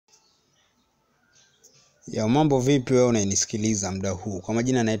Ya mambo vipi wewe unanisikiliza muda huu? Kwa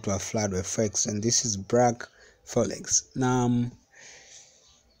majina naitwa Forex and this is Black Forex. Na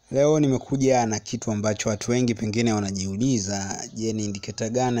leo nimekuja na kitu ambacho watu wengi pengine wanajiuliza, je, ni indicator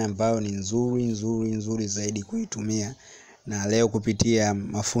gani ambayo ni nzuri zaidi kuitumia? Na leo kupitia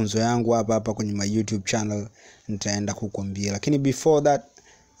mafunzo yangu hapa kwenye my YouTube channel nitaenda kukuambia. Lakini before that,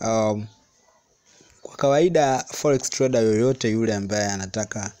 kwa kawaida forex trader yoyote yule ambaye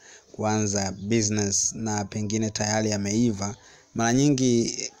anataka kuanza business na pengine tayari ameiva, mara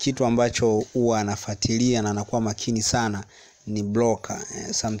nyingi kitu ambacho huwa anafuatilia na anakuwa makini sana ni broker.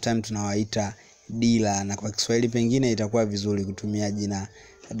 Sometimes tunawaita dealer, na kwa Kiswahili pengine itakuwa vizuri kutumia jina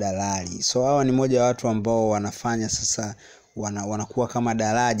dalali. So hawa ni moja wa watu ambao wanafanya sasa wanakuwa kama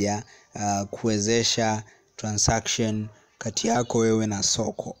daraja kuwezesha transaction kati yako wewe na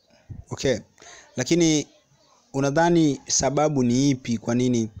soko. Okay. Lakini unadhani sababu ni ipi kwa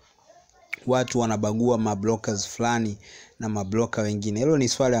nini watu wanabagua mabrokers fulani na mabroker wengine? Hilo ni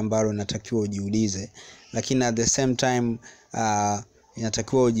swali ambalo natakiwa ujiulize. Lakini at the same time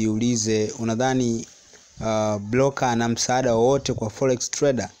inatakiwa ujiulize, unadhani broker ana msaada wowote kwa forex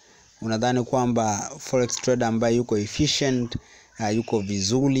trader? Unadhani kwamba forex trader ambaye yuko efficient, yuko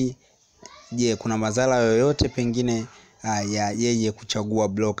vizuri? Je, kuna madhara yoyote pengine ya yeye kuchagua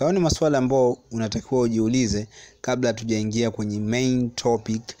broker? Hayo ni maswali ambayo unatakiwa ujiulize kabla tujaingia kwenye main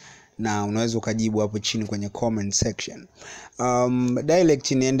topic, na unaweza ukajibu hapo chini kwenye comment section.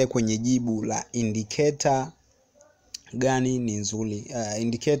 Direct niende kwenye jibu la indicator gani ni nzuri.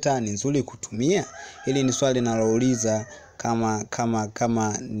 Indicator ni nzuri kutumia? Hili ni swali nalouliza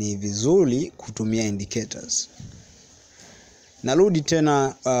kama ni vizuri kutumia indicators. Narudi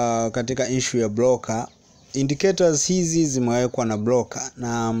tena katika issue ya broker. Indicators hizi zimewekwa na broker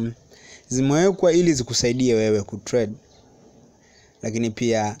na zimewekwa ili zikusaidie wewe kutrade. Lakini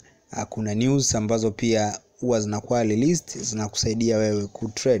pia kuna news ambazo pia huwa zinakuwa released zinakusaidia wewe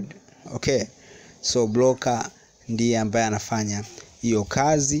kutrade. Okay. So broker ndiye ambaye anafanya hiyo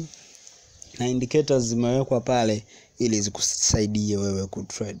kazi na indicators zimewekwa pale ili zikusaidie wewe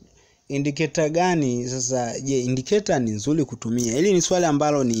kutrade. Indicator gani sasa? Je, indicator ni nzuri kutumia? Hili ni swali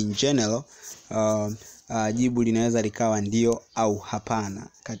ambalo ni in general. Jibu linaweza likawa ndio au hapana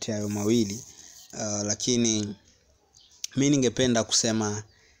kati ya hayo mawili. Lakini mimi ningependa kusema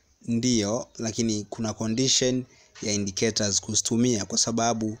ndio, lakini kuna condition ya indicators kutumia, kwa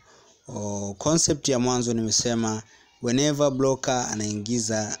sababu concept ya mwanzo nimesema whenever broker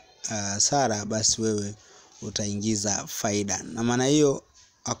anaingiza hasara, basi wewe utaingiza faida. Na maana hiyo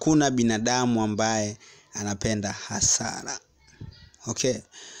hakuna binadamu ambaye anapenda hasara. Okay.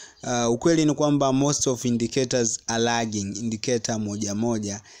 Ukweli ni kwamba most of indicators are lagging. Indicator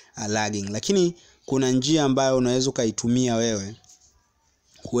moja are lagging. Lakini kuna njia ambayo unaweza ukaitumia wewe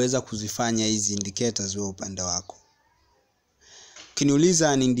kuweza kuzifanya hizi indicators wewe upande wako.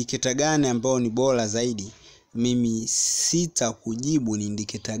 Ukiniuliza ni indicator gani ambayo ni bora zaidi, mimi sitakujibu ni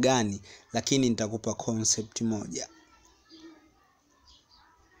indicator gani, lakini nitakupa concept moja.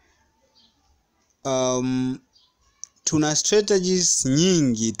 Tuna strategies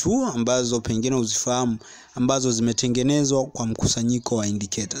nyingi tu ambazo pengine uzifahamu, ambazo zimetengenezwa kwa mkusanyiko wa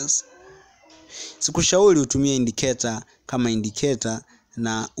indicators. Sikushauri utumie indicator kama indicator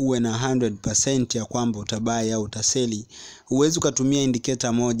na uwe na 100% ya kwamba utabai au utaseli. Huwezi ukatumia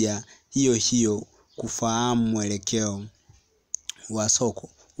indicator moja hiyo kufahamu mwelekeo wa soko.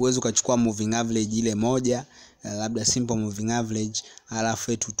 Huwezi ukachukua moving average ile moja, labda simple moving average,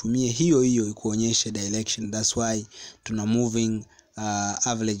 alafu tutumie hiyo ikuonyeshe direction. That's why tuna moving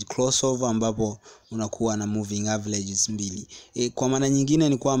average crossover, ambapo unakuwa na moving averages mbili. Kwa maana nyingine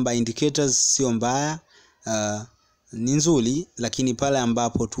ni kwamba indicators sio mbaya, ni nzuri, lakini pale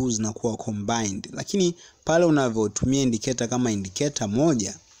ambapo tu zinakuwa combined. Lakini pale unavyotumia indicator kama indicator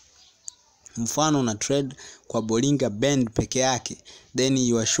moja, mfano una trade kwa Bollinger Band peke yake, then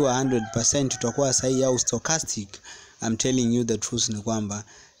you are sure 100% utakuwa sahihi au stochastic. I'm telling you the truth ni kwamba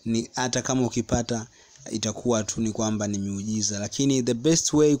hata kama ukipata itakuwa tu ni kwamba ni miujiza. Lakini the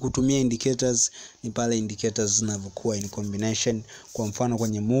best way kutumia indicators ni pale indicators zinavyokuwa in combination. Kwa mfano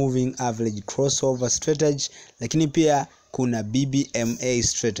kwenye moving average crossover strategy, lakini pia kuna BBMA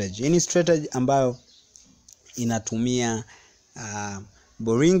strategy. Hii ni strategy ambayo inatumia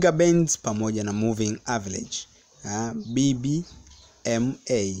Bollinger Bands pamoja na moving average. BBMA.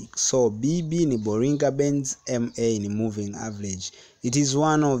 So BB ni Bollinger Bands, MA ni moving average. It is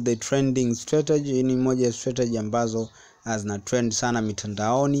one of the trending strategy. Ni moja ya strategy ambazo zina trend sana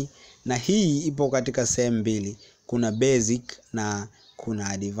mitandaoni, na hii ipo katika sehemu mbili, kuna basic na kuna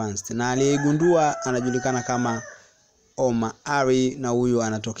advanced. Na aliyegundua anajulikana kama Omar Ali, na huyu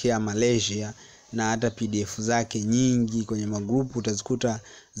anatokea Malaysia. na hata PDF zake nyingi kwenye magrupu utazikuta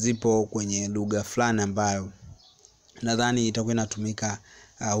zipo kwenye lugha fulani ambayo nadhani itakuwa inatumika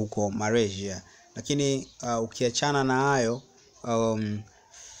huko Malaysia. Lakini ukiachana na hayo,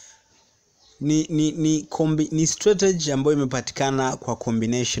 ni strategy ambayo imepatikana kwa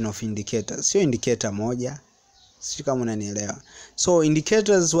combination of indicators, sio indicator moja. Sio kama unanielewa. So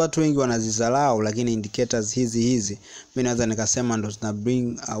indicators watu wengi wanazizalau, lakini indicators hizi mimi naweza nikasema ndo tuna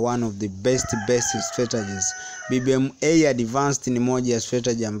bring one of the best strategies. BBMA advanced ni moja ya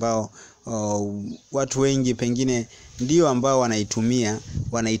strategy ambao watu wengi pengine ndio ambao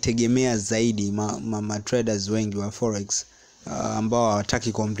wanaitegemea zaidi, traders wengi wa forex ambao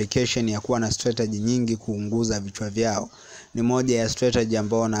hawataki complication ya kuwa na strategy nyingi kuunguza vichwa vyao. Ni moja ya strategy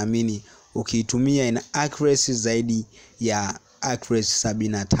ambao naamini ukiitumia ina accuracy zaidi ya accuracy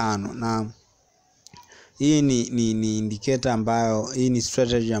 75, na hii ni indicator ambayo, hii ni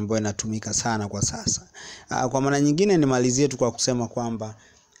strategy ambayo inatumika sana kwa sasa. Kwa maana nyingine nimalizie tu kwa kusema kwamba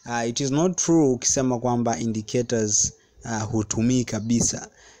it is not true ukisema kwamba indicators hutumii kabisa.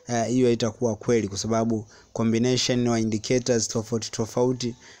 Hiyo itakuwa kweli, kwa sababu combination wa indicators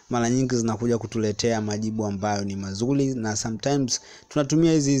tofauti mara nyingi zinakuja kutuletea majibu ambayo ni mazuri, na sometimes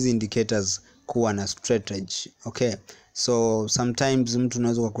tunatumia hizi indicators kuwa na strategy. Okay, so sometimes mtu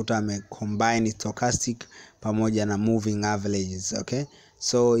unaweza kukuta amecombine stochastic pamoja na moving averages. Okay,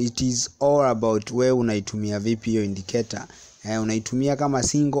 so it is all about wewe unaitumia vipi hiyo indicator. Unaitumia kama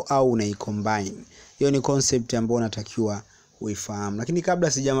single au unaicombine. Hiyo ni concept ambayo unatakiwa uifahamu. Lakini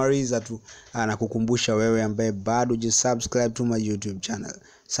kabla sijamaliza tu nakukumbusha wewe ambaye bado hujasubscribe to my YouTube channel,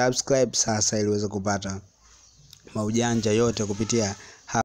 subscribe sasa ili uweze kupata maujanja yote kupitia